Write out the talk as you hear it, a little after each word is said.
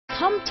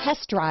Come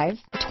test drive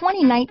the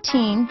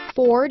 2019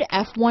 Ford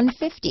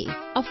F-150.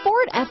 A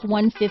Ford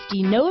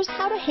F-150 knows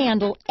how to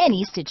handle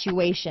any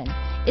situation.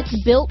 It's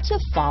built to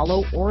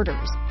follow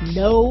orders,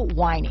 no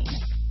whining.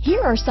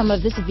 Here are some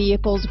of this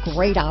vehicle's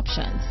great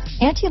options: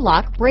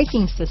 anti-lock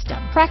braking system,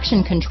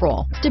 traction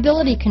control,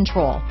 stability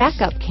control,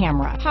 backup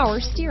camera,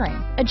 power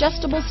steering,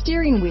 adjustable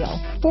steering wheel,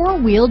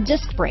 four-wheel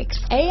disc brakes,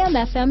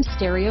 AM/FM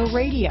stereo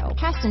radio,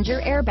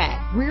 passenger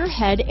airbag, rear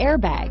head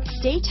airbag,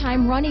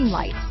 daytime running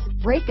lights,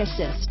 brake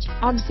assist,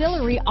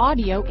 auxiliary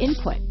audio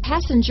input,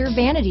 passenger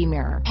vanity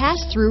mirror,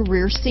 pass-through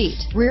rear seat,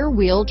 rear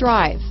wheel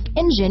drive,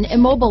 engine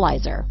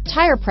immobilizer,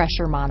 tire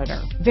pressure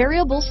monitor,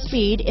 variable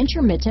speed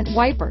intermittent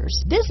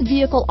wipers. This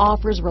vehicle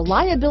offers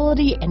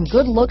reliability and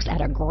good looks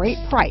at a great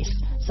price.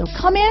 So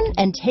come in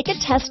and take a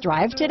test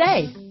drive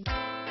today.